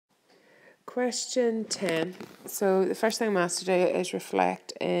Question 10. So the first thing I'm asked to do is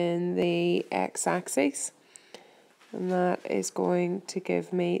reflect in the x-axis, and that is going to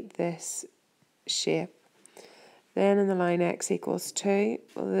give me this shape. Then in the line x equals 2,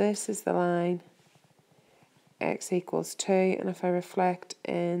 well, this is the line x equals 2, and if I reflect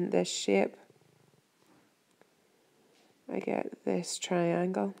in this shape, I get this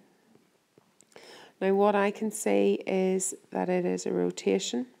triangle. Now what I can see is that it is a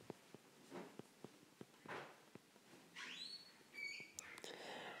rotation.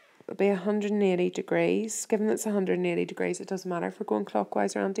 It'll be 180 degrees. Given that it's 180 degrees, it doesn't matter if we're going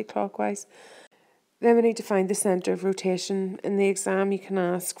clockwise or anti-clockwise. Then we need to find the centre of rotation. In the exam, you can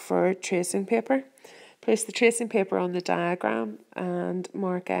ask for tracing paper. Place the tracing paper on the diagram and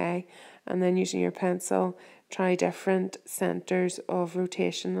mark A, and then using your pencil, try different centres of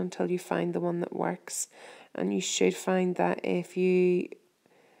rotation until you find the one that works. And you should find that if you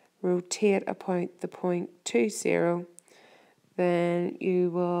rotate the point 20, then you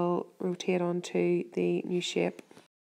will rotate onto the new shape.